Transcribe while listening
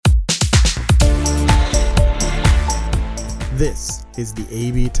This is the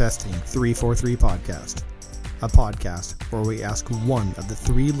A/B Testing 343 podcast, a podcast where we ask one of the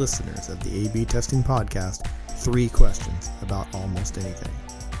three listeners of the A/B Testing podcast 3 questions about almost anything.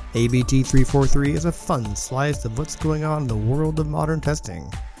 ABT 343 is a fun slice of what's going on in the world of modern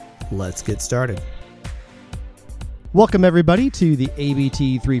testing. Let's get started. Welcome everybody to the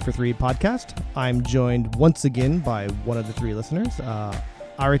ABT 343 podcast. I'm joined once again by one of the three listeners,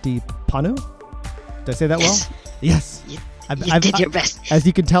 Arati Panu. Did I say that well? Yes. You did your best. As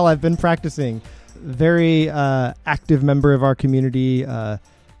you can tell, I've been practicing. Very active member of our community.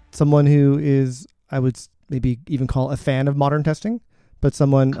 Someone who is, I would maybe even call a fan of modern testing, but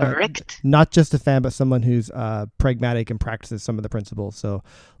someone not just a fan, but someone who's pragmatic and practices some of the principles. So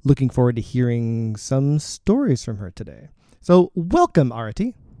looking forward to hearing some stories from her today. So welcome,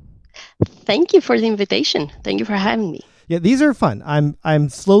 Arati. Thank you for the invitation. Thank you for having me. Yeah, these are fun. I'm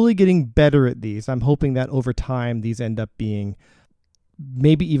slowly getting better at these. I'm hoping that over time these end up being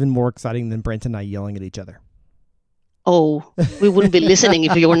maybe even more exciting than Brent and I yelling at each other. Oh, we wouldn't be listening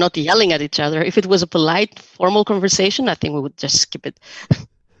if you were not yelling at each other. If it was a polite, formal conversation, I think we would just skip it.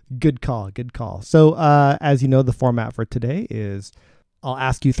 Good call. So as you know, the format for today is I'll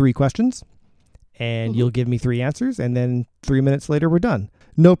ask you 3 questions and you'll give me 3 answers, and then 3 minutes later we're done.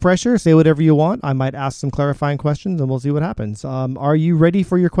 No pressure. Say whatever you want. I might ask some clarifying questions and we'll see what happens. Are you ready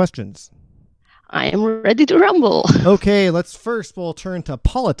for your questions? I am ready to rumble. Okay, we'll turn to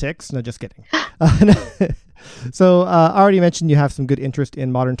politics. No, just kidding. So I already mentioned you have some good interest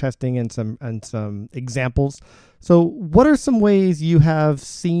in modern testing and some examples. So what are some ways you have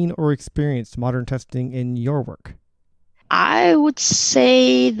seen or experienced modern testing in your work? I would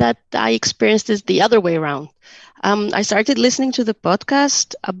say that I experienced this the other way around. I started listening to the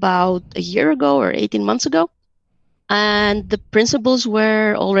podcast about a year ago or 18 months ago, and the principles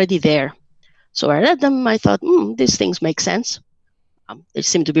were already there. So I read them. I thought, these things make sense. They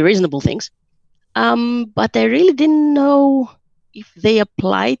seem to be reasonable things. But I really didn't know if they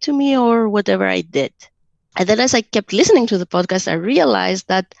apply to me or whatever I did. And then as I kept listening to the podcast, I realized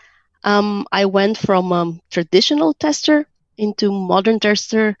that I went from a traditional tester into modern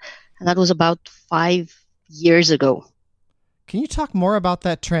tester, and that was about 5 years ago. Can you talk more about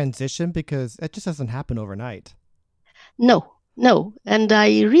that transition? Because it just doesn't happen overnight. No. And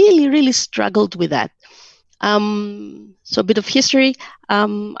I really, really struggled with that. So a bit of history.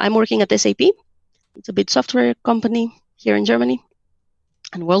 I'm working at SAP. It's a big software company here in Germany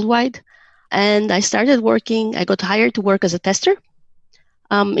and worldwide. And I got hired to work as a tester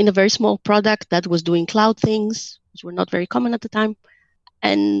in a very small product that was doing cloud things, which were not very common at the time.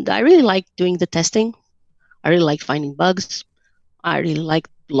 And I really liked doing the testing. I really liked finding bugs. I really liked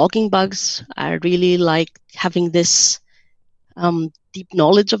logging bugs. I really liked having this deep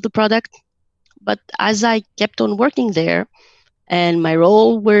knowledge of the product. But as I kept on working there and my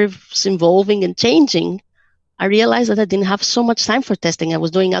role was evolving and changing, I realized that I didn't have so much time for testing. I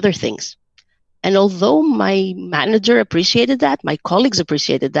was doing other things. And although my manager appreciated that, my colleagues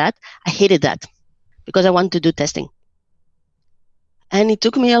appreciated that, I hated that because I wanted to do testing. And it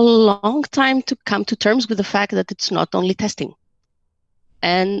took me a long time to come to terms with the fact that it's not only testing.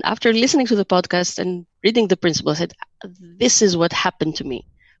 And after listening to the podcast and reading the principles, I said, this is what happened to me.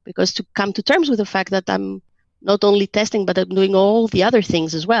 Because to come to terms with the fact that I'm not only testing, but I'm doing all the other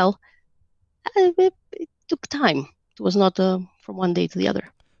things as well, it took time. It was not from one day to the other.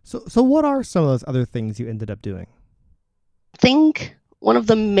 So what are some of those other things you ended up doing? I think one of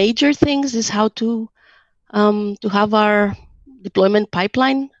the major things is how to have our deployment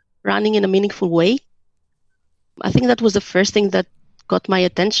pipeline running in a meaningful way. I think that was the first thing that got my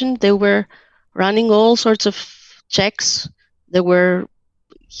attention. They were running all sorts of checks. There were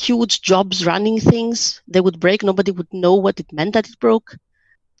huge jobs running things. They would break. Nobody would know what it meant that it broke.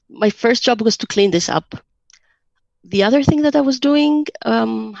 My first job was to clean this up. The other thing that I was doing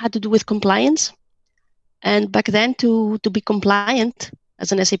had to do with compliance. And back then, to be compliant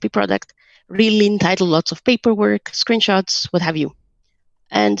as an SAP product really entitled lots of paperwork, screenshots, what have you.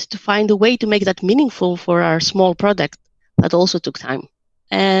 And to find a way to make that meaningful for our small product, that also took time.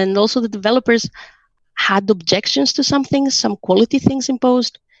 And also the developers had objections to some things, some quality things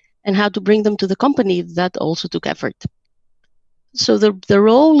imposed, and how to bring them to the company, that also took effort. So the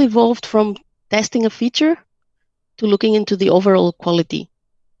role evolved from testing a feature to looking into the overall quality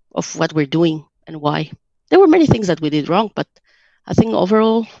of what we're doing and why. There were many things that we did wrong, but I think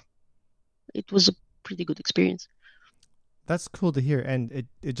overall it was a pretty good experience. That's cool to hear. And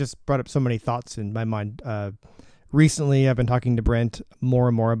it just brought up so many thoughts in my mind. Recently, I've been talking to Brent more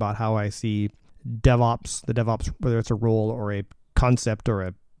and more about how I see DevOps, whether it's a role or a concept or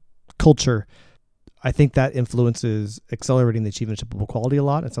a culture, I think that influences accelerating the achievement of shippable quality a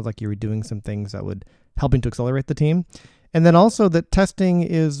lot. It sounds like you were doing some things that would helping to accelerate the team. And then also that testing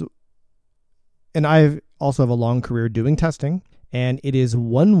is, and I also have a long career doing testing, and it is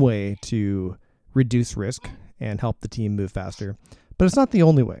one way to reduce risk and help the team move faster, but it's not the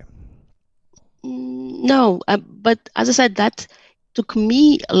only way. No, but as I said, that took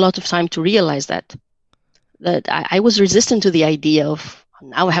me a lot of time to realize that I was resistant to the idea of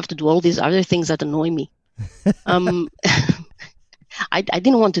now I have to do all these other things that annoy me. I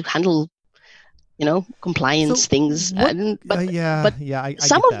didn't want to handle, compliance things. What,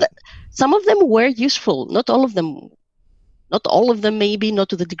 some of them were useful. Not all of them, maybe not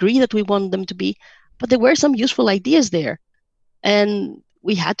to the degree that we want them to be, but there were some useful ideas there, and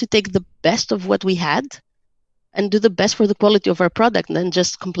we had to take the best of what we had and do the best for the quality of our product, and then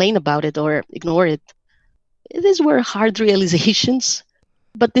just complain about it or ignore it. These were hard realizations,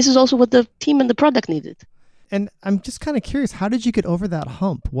 but this is also what the team and the product needed. And I'm just kind of curious, how did you get over that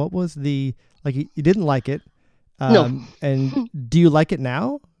hump? What was you didn't like it? No. And do you like it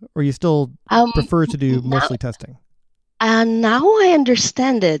now, or you still prefer to do mostly testing? Now I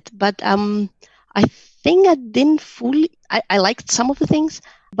understand it, but I think I didn't fully. I liked some of the things,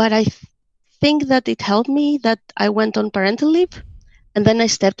 but I think that it helped me that I went on parental leave, and then I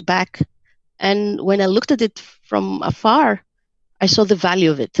stepped back. And when I looked at it from afar, I saw the value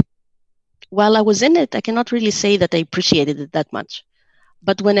of it. While I was in it, I cannot really say that I appreciated it that much.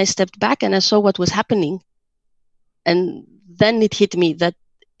 But when I stepped back and I saw what was happening, and then it hit me that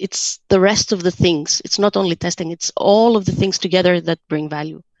it's the rest of the things. It's not only testing, it's all of the things together that bring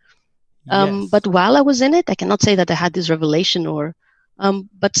value. Yes. But while I was in it, I cannot say that I had this revelation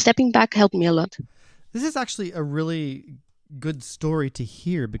but stepping back helped me a lot. This is actually a really good story to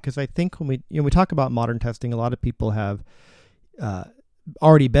hear, because I think when we talk about modern testing, a lot of people have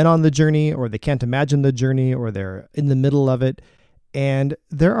already been on the journey, or they can't imagine the journey, or they're in the middle of it. And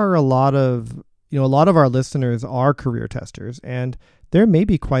there are a lot of our listeners are career testers, and there may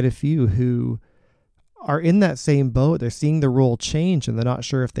be quite a few who are in that same boat. They're seeing the role change and they're not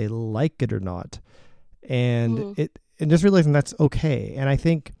sure if they like it or not. And just realizing that's okay. And I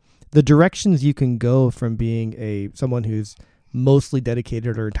think the directions you can go from being someone who's mostly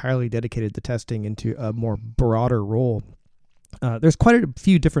dedicated or entirely dedicated to testing into a more broader role, there's quite a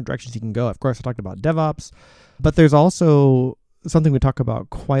few different directions you can go. Of course, I talked about DevOps, but there's also something we talk about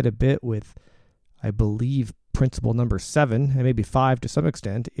quite a bit with, I believe, principle number 7, and maybe 5 to some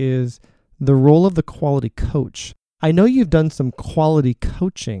extent, is the role of the quality coach. I know you've done some quality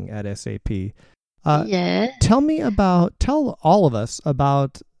coaching at SAP. Yeah. Tell all of us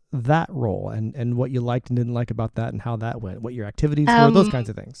about that role and what you liked and didn't like about that and how that went, what your activities were, those kinds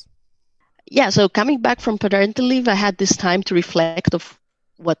of things. Yeah, so coming back from parental leave, I had this time to reflect of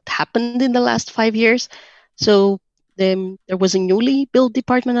what happened in the last 5 years. So there was a newly built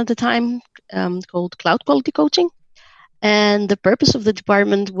department at the time called Cloud Quality Coaching. And the purpose of the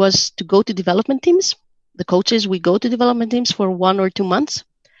department was to go to development teams. The coaches, we go to development teams for 1 or 2 months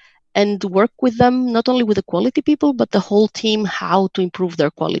and work with them, not only with the quality people, but the whole team, how to improve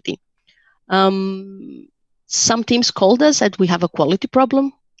their quality. Some teams called us, said we have a quality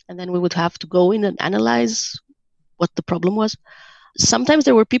problem, and then we would have to go in and analyze what the problem was. Sometimes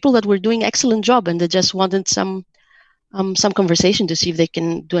there were people that were doing excellent job and they just wanted some conversation to see if they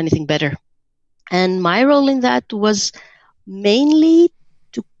can do anything better. And my role in that was mainly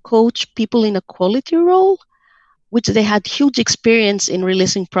to coach people in a quality role, which they had huge experience in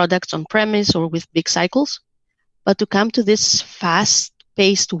releasing products on premise or with big cycles. But to come to this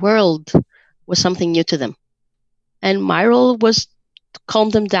fast-paced world was something new to them. And my role was to calm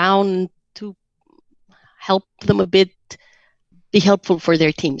them down, to help them a bit, be helpful for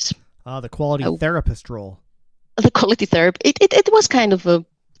their teams. The quality therapist role. The quality therapy. It was kind of a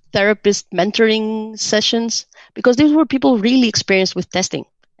therapist mentoring sessions, because these were people really experienced with testing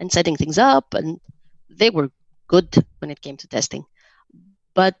and setting things up, and they were good when it came to testing.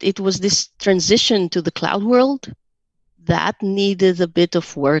 But it was this transition to the cloud world that needed a bit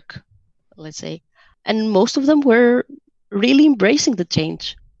of work, let's say. And most of them were really embracing the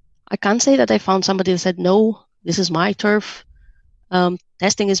change. I can't say that I found somebody that said, no, this is my turf.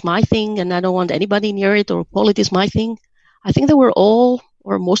 Testing is my thing and I don't want anybody near it, or quality is my thing. I think they were all,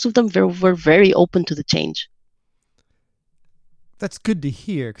 or most of them were very open to the change. That's good to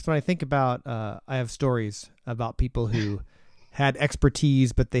hear, because when I think about, I have stories about people who had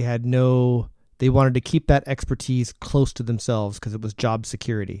expertise, but they wanted to keep that expertise close to themselves because it was job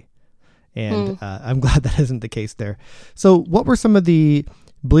security. And I'm glad that isn't the case there. So what were some of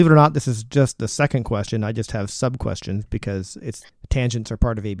believe it or not, this is just the second question. I just have sub-questions because tangents are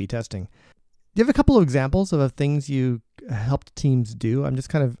part of A/B testing. you have a couple of examples of things you helped teams do? I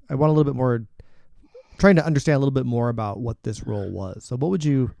want a little bit more, trying to understand a little bit more about what this role was. So what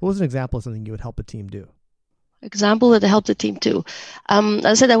was an example of something you would help a team do? Example that helped the team too. As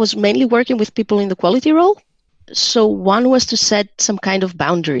I said, I was mainly working with people in the quality role. So one was to set some kind of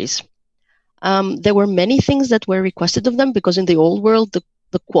boundaries. There were many things that were requested of them because in the old world,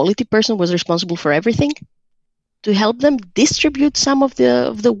 the quality person was responsible for everything. To help them distribute some of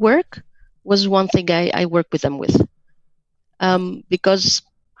the work was one thing I worked with them with. Because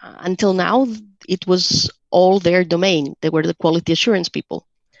until now, it was all their domain. They were the quality assurance people.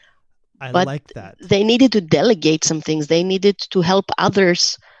 But like that. They needed to delegate some things. They needed to help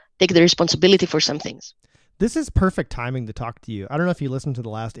others take the responsibility for some things. This is perfect timing to talk to you. I don't know if you listened to the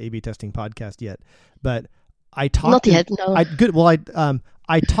last A/B testing podcast yet, but I talked. Not yet, no.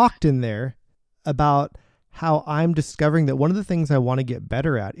 I talked in there about how I'm discovering that one of the things I want to get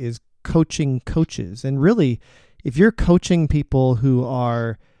better at is coaching coaches. And really, if you're coaching people who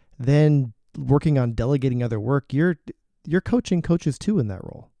are then working on delegating other work, you're coaching coaches too in that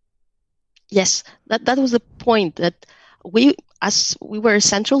role. Yes, that was the point, that we were a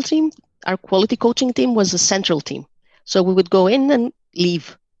central team. Our quality coaching team was a central team. So we would go in and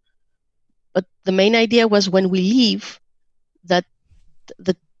leave. But the main idea was when we leave, that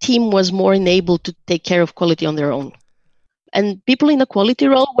the team was more enabled to take care of quality on their own. And people in the quality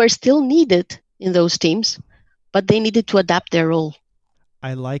role were still needed in those teams, but they needed to adapt their role.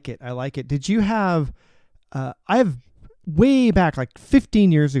 I like it. Did you have, I've way back, like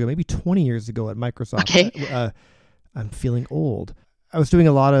 15 years ago, maybe 20 years ago at Microsoft. Okay. I'm feeling old. I was doing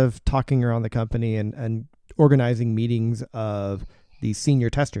a lot of talking around the company and organizing meetings of these senior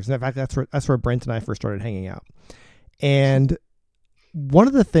testers. And in fact, that's where Brent and I first started hanging out. And one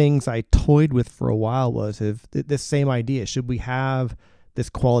of the things I toyed with for a while was this same idea. Should we have this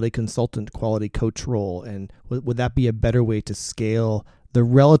quality consultant, quality coach role? And would that be a better way to scale the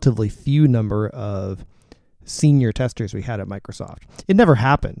relatively few number of senior testers we had at Microsoft? It never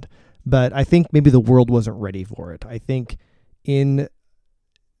happened, but I think maybe the world wasn't ready for it. I think in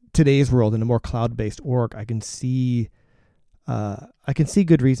today's world, in a more cloud-based org, I see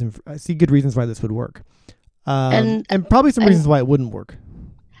good reasons why this would work. And probably some reasons why it wouldn't work.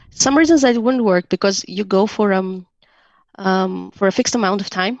 Some reasons that it wouldn't work because you go for a fixed amount of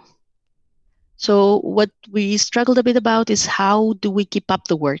time. So what we struggled a bit about is how do we keep up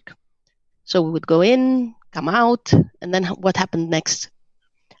the work? So we would go in, come out, and then what happened next?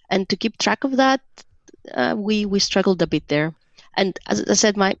 And to keep track of that, we struggled a bit there. And as I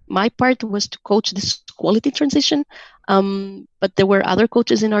said, my part was to coach this quality transition, but there were other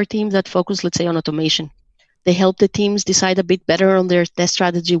coaches in our team that focused, let's say, on automation. They helped the teams decide a bit better on their test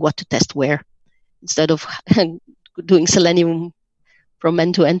strategy, what to test where, instead of doing Selenium from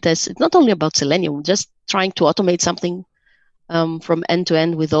end-to-end tests. It's not only about Selenium, just trying to automate something from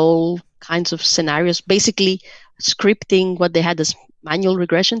end-to-end with all kinds of scenarios, basically scripting what they had as manual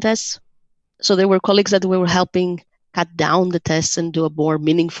regression tests. So there were colleagues that were helping cut down the tests and do a more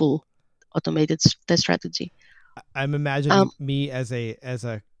meaningful automated test strategy. I'm imagining me as a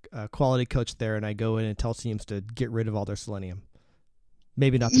quality coach there, and I go in and tell teams to get rid of all their Selenium.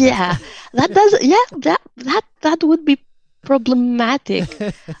 Maybe not. That would be problematic.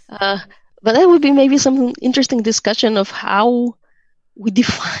 But that would be maybe some interesting discussion of how we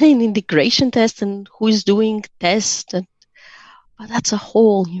define integration tests and who is doing tests. But that's a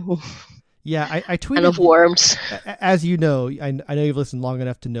whole new. Yeah, I tweeted kind of worms. As you know, I know you've listened long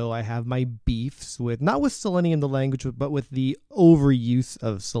enough to know I have my beefs not with Selenium, the language, but with the overuse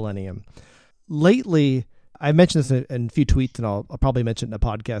of Selenium. Lately, I mentioned this in a few tweets, and I'll probably mention it in a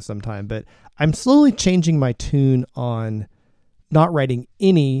podcast sometime, but I'm slowly changing my tune on not writing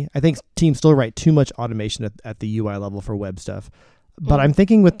any. I think teams still write too much automation at the UI level for web stuff. But I'm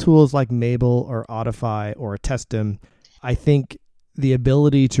thinking with tools like Mabl or Autify or Testim, I think the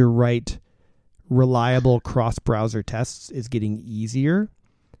ability to write reliable cross-browser tests is getting easier.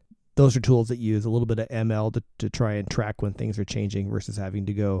 Those are tools that use a little bit of ML to try and track when things are changing versus having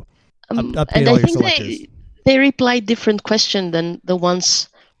to go update all your selectors. They reply different question than the ones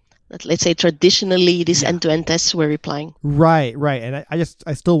that, let's say, traditionally these end-to-end tests were replying. Right. And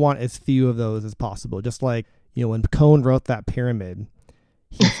I still want as few of those as possible. Just like, when Cohn wrote that pyramid,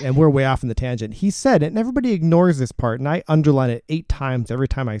 and we're way off in the tangent, he said it, and everybody ignores this part, and I underline it 8 times every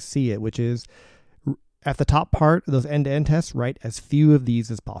time I see it, which is at the top part of those end-to-end tests, write as few of these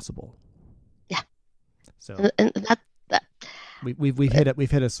as possible. Yeah. So and that we've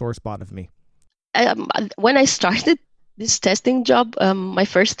hit a sore spot of me. When I started this testing job, my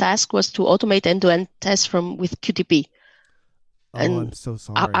first task was to automate end-to-end tests with Qtp. Oh, I'm so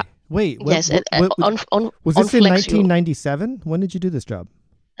sorry. Wait, yes, on was this in 1997? When did you do this job?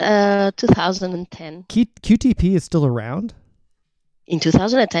 2010. QTP is still around? In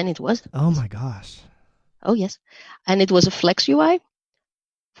 2010 it was. Oh my gosh. Oh yes. And it was a Flex UI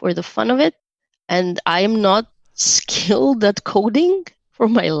for the fun of it. And I am not skilled at coding for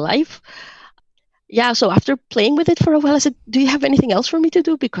my life. Yeah, so after playing with it for a while, I said, do you have anything else for me to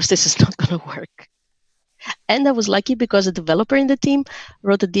do? Because this is not going to work. And I was lucky because a developer in the team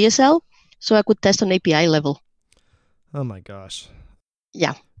wrote a DSL, so I could test on API level. Oh my gosh.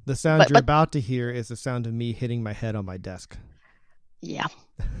 Yeah. The sound you're about to hear is the sound of me hitting my head on my desk. Yeah.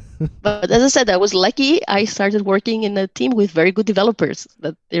 But as I said, I was lucky. I started working in a team with very good developers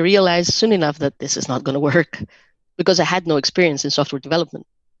that they realized soon enough that this is not going to work because I had no experience in software development.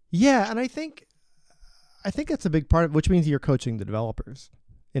 Yeah, and I think that's a big part of, which means you're coaching the developers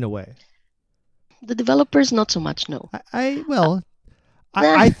in a way. The developers, not so much, no. I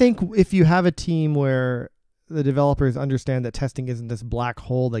think if you have a team where the developers understand that testing isn't this black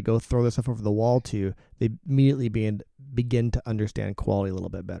hole they go throw this stuff over the wall to, they immediately begin to understand quality a little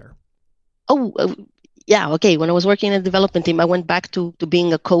bit better. Yeah, okay. When I was working in a development team, I went back to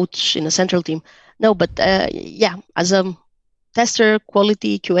being a coach in a central team. No, but yeah, as a tester,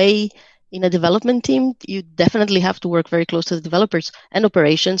 quality, QA in a development team, you definitely have to work very close to the developers and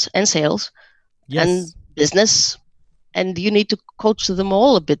operations and sales and business. And you need to coach them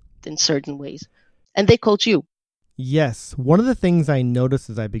all a bit in certain ways. And they coach you. Yes. One of the things I noticed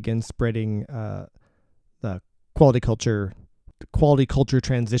as I began spreading the quality culture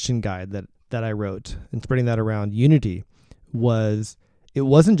transition guide that I wrote and spreading that around Unity was it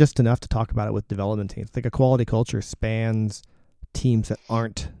wasn't just enough to talk about it with development teams. Like a quality culture spans teams that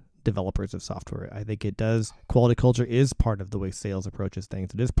aren't developers of software. I think it does. Quality culture is part of the way sales approaches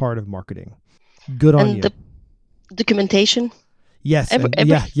things. It is part of marketing. Good on you. The documentation. Yes.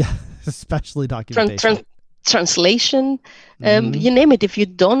 Yeah. Especially documentation. Translation. You name it. If you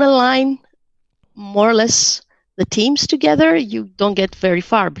don't align more or less the teams together, you don't get very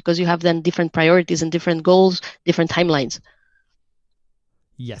far because you have then different priorities and different goals, different timelines.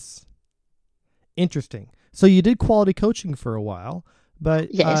 Yes. Interesting. So you did quality coaching for a while,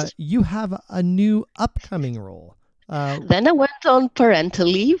 but yes. You have a new upcoming role. Then I went on parental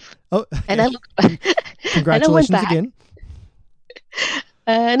leave. Oh, and I looked. Congratulations and I again.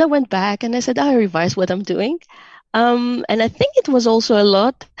 And I went back and I said, I revised what I'm doing. And I think it was also a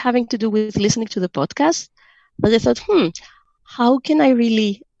lot having to do with listening to the podcast. But I thought, how can I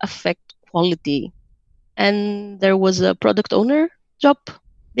really affect quality? And there was a product owner job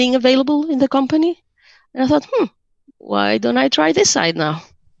being available in the company. And I thought, why don't I try this side now?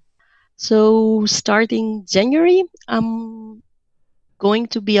 So starting January, I'm going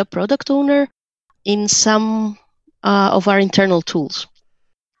to be a product owner in some of our internal tools.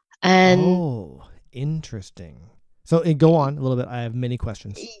 And interesting. So go on a little bit. I have many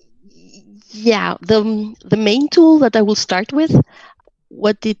questions. Yeah, the main tool that I will start with,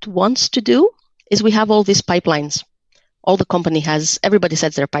 what it wants to do is we have all these pipelines. All the company has, everybody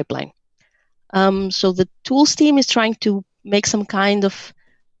sets their pipeline. So the tools team is trying to make some kind of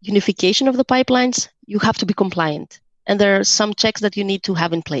unification of the pipelines. You have to be compliant. And there are some checks that you need to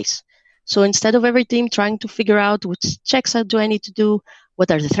have in place. So instead of every team trying to figure out which checks do I need to do, what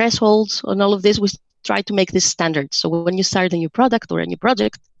are the thresholds on all of this, we try to make this standard. So when you start a new product or a new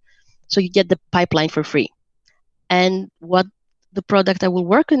project, so you get the pipeline for free. And what the product I will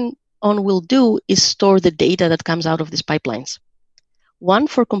work on will do is store the data that comes out of these pipelines. One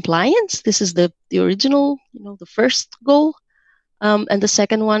for compliance, this is the original, the first goal. And the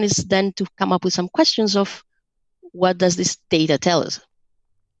second one is then to come up with some questions of what does this data tell us?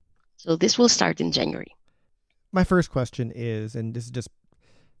 So this will start in January. My first question is, and this is just,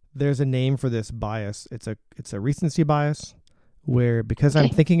 there's a name for this bias. It's a recency bias where because I'm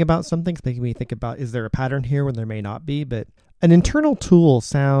thinking about something, it's making me think about, is there a pattern here when there may not be? But an internal tool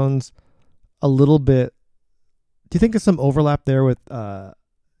sounds a little bit, do you think there's some overlap there with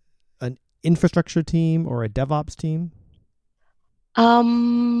an infrastructure team or a DevOps team? Or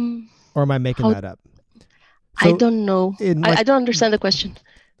am I making that up? So I don't know. I don't understand the question.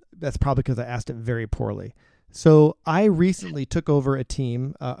 That's probably because I asked it very poorly. So I recently took over a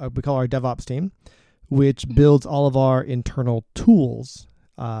team, we call our DevOps team, which builds all of our internal tools,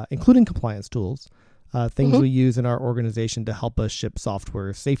 including compliance tools, things we use in our organization to help us ship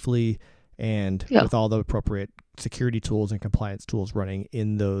software safely and with all the appropriate security tools and compliance tools running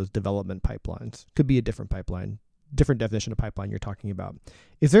in those development pipelines. Could be a different pipeline, different definition of pipeline you're talking about.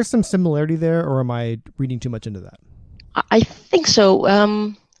 Is there some similarity there, or am I reading too much into that? I think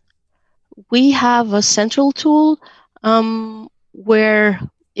so. We have a central tool where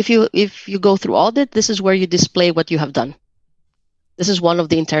if you go through audit, this is where you display what you have done. This is one of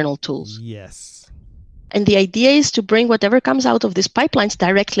the internal tools. Yes. And the idea is to bring whatever comes out of these pipelines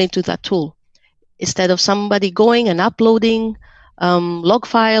directly into that tool. Instead of somebody going and uploading log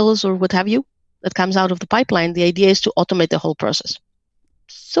files or what have you that comes out of the pipeline, the idea is to automate the whole process.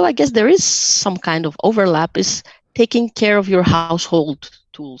 So I guess there is some kind of overlap, is taking care of your household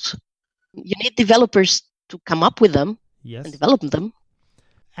tools. You need developers to come up with them and develop them.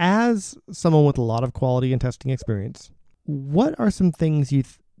 As someone with a lot of quality and testing experience, what are some things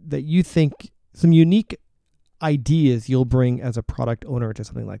that you think, some unique ideas you'll bring as a product owner to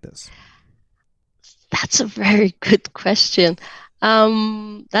something like this? That's a very good question.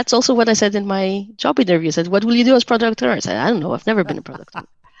 That's also what I said in my job interview. I said, what will you do as product owner? I said, I don't know. I've never been a product owner.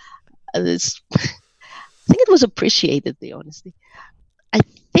 I think it was appreciated, the honesty. I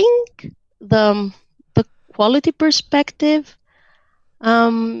think the quality perspective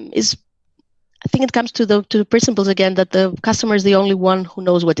is, I think it comes to the principles again, that the customer is the only one who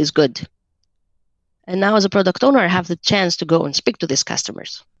knows what is good. And now as a product owner, I have the chance to go and speak to these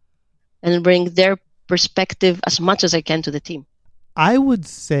customers and bring their perspective as much as I can to the team. I would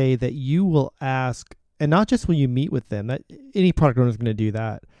say that you will ask, and not just when you meet with them, that any product owner is going to do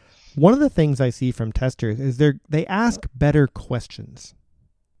that. One of the things I see from testers is they ask better questions.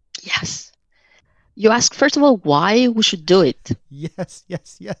 Yes. You ask, first of all, why we should do it. Yes.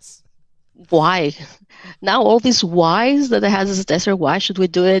 Why? Now all these whys that I have as a tester, why should we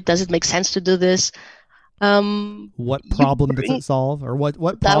do it? Does it make sense to do this? What problem does it solve? Or what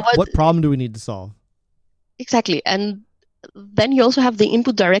problem do we need to solve? Exactly. And then you also have the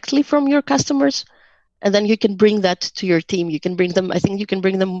input directly from your customers, and then you can bring that to your team. You can bring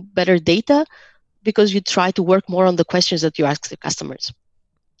them better data because you try to work more on the questions that you ask the customers.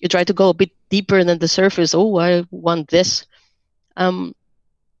 You try to go a bit deeper than the surface. Oh, I want this. And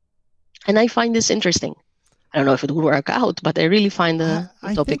I find this interesting. I don't know if it will work out, but I really find the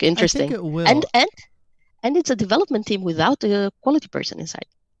topic interesting. I think it will. And it's a development team without a quality person inside.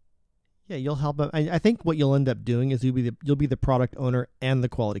 Yeah, you'll help them. I think what you'll end up doing is you'll be the product owner and the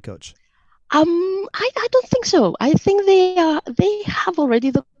quality coach. I don't think so. I think they have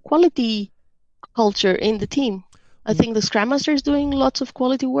already the quality culture in the team. I think the Scrum Master is doing lots of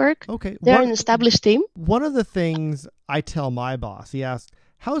quality work. Okay. They're an established team. One of the things I tell my boss, he asks,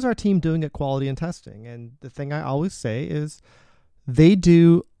 how's our team doing at quality and testing? And the thing I always say is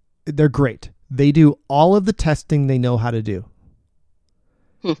they're great. They do all of the testing they know how to do.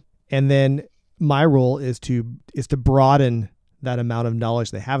 And then my role is to broaden that amount of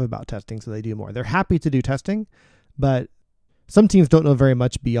knowledge they have about testing so they do more. They're happy to do testing, but some teams don't know very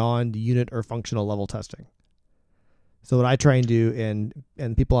much beyond unit or functional level testing. So what I try and do,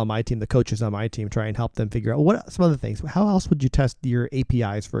 and people on my team, the coaches on my team, try and help them figure out what some other things. How else would you test your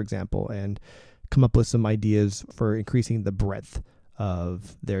APIs, for example, and come up with some ideas for increasing the breadth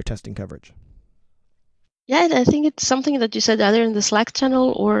of their testing coverage? Yeah, I think it's something that you said either in the Slack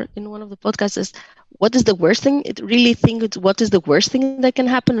channel or in one of the podcasts is, what is the worst thing? It really think it's what is the worst thing that can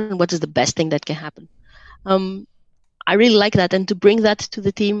happen and what is the best thing that can happen. I really like that. And to bring that to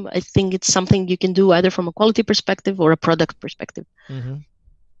the team, I think it's something you can do either from a quality perspective or a product perspective. Mm-hmm.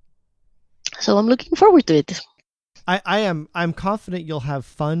 So I'm looking forward to it. I'm confident you'll have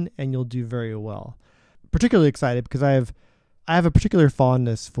fun and you'll do very well. Particularly excited because I have a particular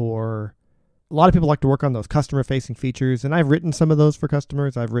fondness for, a lot of people like to work on those customer facing features, and I've written some of those for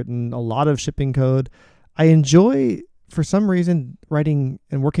customers. I've written a lot of shipping code. I enjoy, for some reason, writing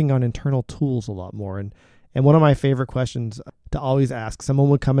and working on internal tools a lot more. And one of my favorite questions to always ask, someone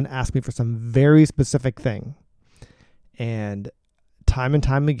would come and ask me for some very specific thing. And time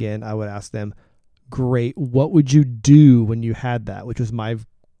again, I would ask them, great, what would you do when you had that? Which was my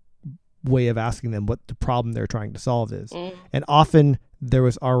way of asking them what the problem they're trying to solve is. And often there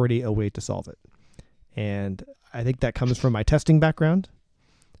was already a way to solve it. And I think that comes from my testing background,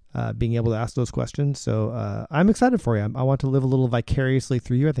 being able to ask those questions. So I'm excited for you. I want to live a little vicariously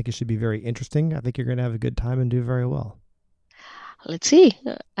through you. I think it should be very interesting. I think you're going to have a good time and do very well. Let's see.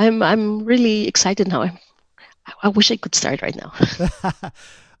 I'm really excited now. I wish I could start right now.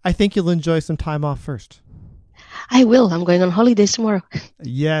 I think you'll enjoy some time off first. I will. I'm going on holidays tomorrow.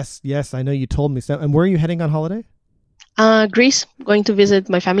 Yes. I know you told me so. And where are you heading on holiday? Greece. Going to visit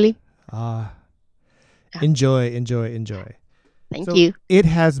my family. Enjoy. Thank you. It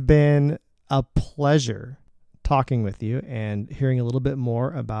has been a pleasure talking with you and hearing a little bit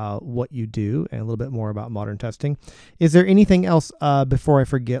more about what you do and a little bit more about modern testing. Is there anything else before I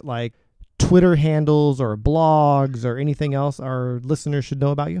forget, like Twitter handles or blogs or anything else our listeners should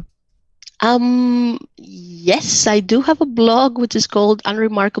know about you? Yes, I do have a blog which is called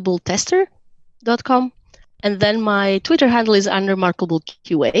unremarkabletester.com. And then my Twitter handle is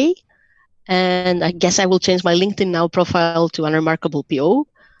unremarkableqa. And I guess I will change my LinkedIn now profile to unremarkablepo.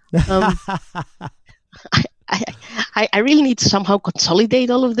 I really need to somehow consolidate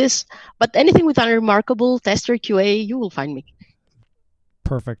all of this. But anything with unremarkable, tester, QA, you will find me.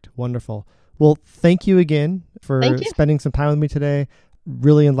 Perfect. Wonderful. Well, thank you again for spending some time with me today.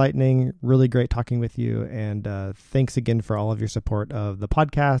 Really enlightening, really great talking with you. And thanks again for all of your support of the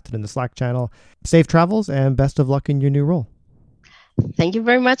podcast and the Slack channel. Safe travels and best of luck in your new role. Thank you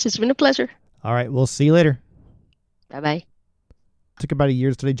very much. It's been a pleasure. All right. We'll see you later. Bye-bye. It took about a year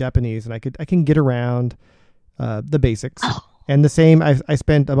to study Japanese, and I can get around the basics. Oh. And the same, I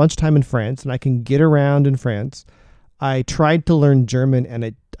spent a bunch of time in France, and I can get around in France. I tried to learn German,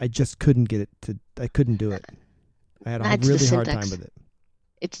 and I just couldn't get it to. I couldn't do it. I had a really hard time with it.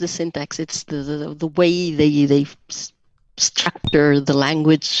 It's the syntax. It's the way they structure the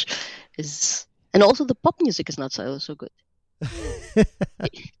language is, and also the pop music is not so good.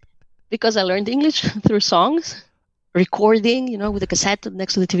 Because I learned English through songs, recording, with a cassette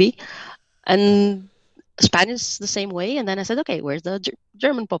next to the TV, and Spanish the same way. And then I said, okay, where's the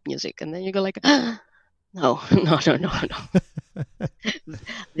German pop music? And then you go like, no.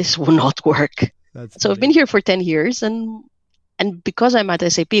 This will not work. So I've been here for 10 years, and because I'm at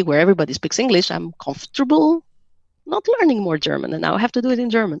SAP where everybody speaks English, I'm comfortable not learning more German, and now I have to do it in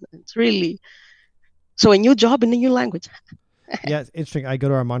German. It's really so a new job in a new language. Yeah, it's interesting. I go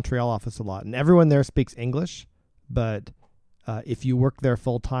to our Montreal office a lot, and everyone there speaks English, but if you work there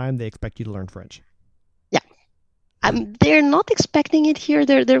full time, they expect you to learn French. Yeah, they're not expecting it here.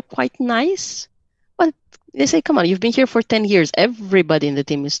 They're quite nice, but they say, "Come on, you've been here for 10 years. Everybody in the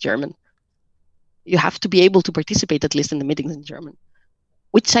team is German. You have to be able to participate at least in the meetings in German,"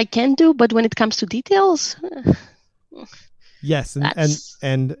 which I can do, but when it comes to details. Yes,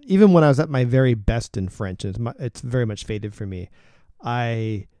 and even when I was at my very best in French, it's very much faded for me.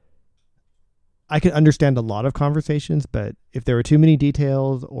 I could understand a lot of conversations, but if there were too many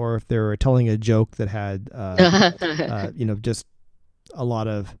details, or if they were telling a joke that had, just a lot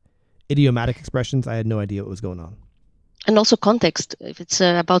of idiomatic expressions, I had no idea what was going on. And also context. If it's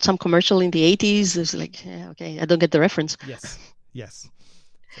about some commercial in the 80s, it's like, okay, I don't get the reference. Yes.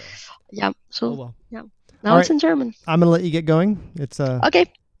 Yeah. So, oh, well. Yeah. Now it's in German. I'm going to let you get going. It's okay.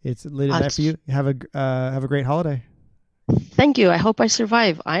 It's late at night for you. Have a great holiday. Thank you. I hope I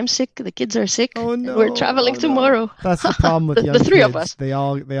survive. I'm sick. The kids are sick. Oh no. We're traveling tomorrow. No. That's the problem with young the three kids. of us. They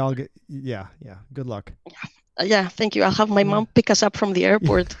all get yeah. Good luck. Yeah. Thank you. I'll have my mom pick us up from the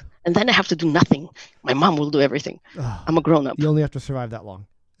airport, and then I have to do nothing. My mom will do everything. I'm a grown up. You only have to survive that long.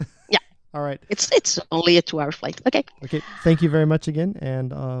 Yeah. All right. It's only a 2-hour flight. Okay. Thank you very much again,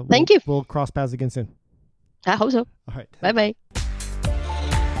 and thank you. We'll cross paths again soon. I hope so. All right. Bye-bye.